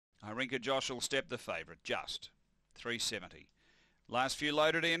Irinka Josh will step the favourite, just 370. Last few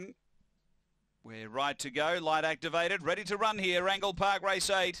loaded in. We're right to go, light activated, ready to run here. Angle-Park Race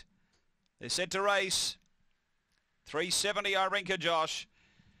 8. They're set to race. 370 Irinka Josh.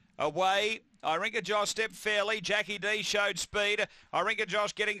 Away. Irinka Josh stepped fairly. Jackie D showed speed. Irinka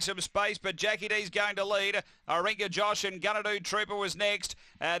Josh getting some space, but Jackie D's going to lead. Irinka Josh and Gunadoo Trooper was next.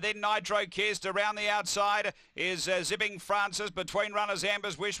 Then Nitro Kissed around the outside is Zipping Francis. Between runners,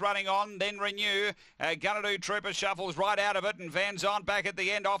 Amber's Wish running on. Then Renew. Gunadoo Trooper shuffles right out of it, and Van Zant back at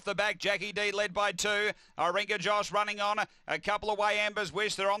the end off the back. Jackie D led by 2. Irinka Josh running on. A couple away, Amber's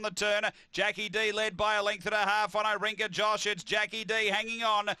Wish. They're on the turn. Jackie D led by a length and a half on Irinka Josh. It's Jackie D hanging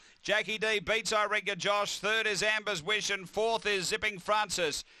on. Jackie D beats Irinka Josh. Third is Amber's Wish, and fourth is Zipping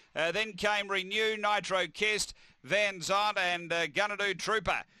Francis. Then came Renew, Nitro Kissed, Van Zant, and Gunadoo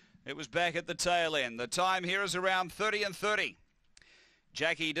Trooper. It was back at the tail end. The time here is around 30 and 30.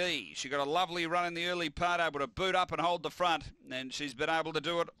 Jackie D, she got a lovely run in the early part, able to boot up and hold the front, and she's been able to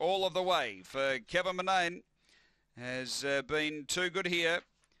do it all of the way. For Kevin Manane has been too good here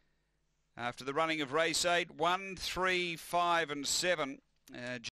after the running of race 8, 1, 3, 5 and 7.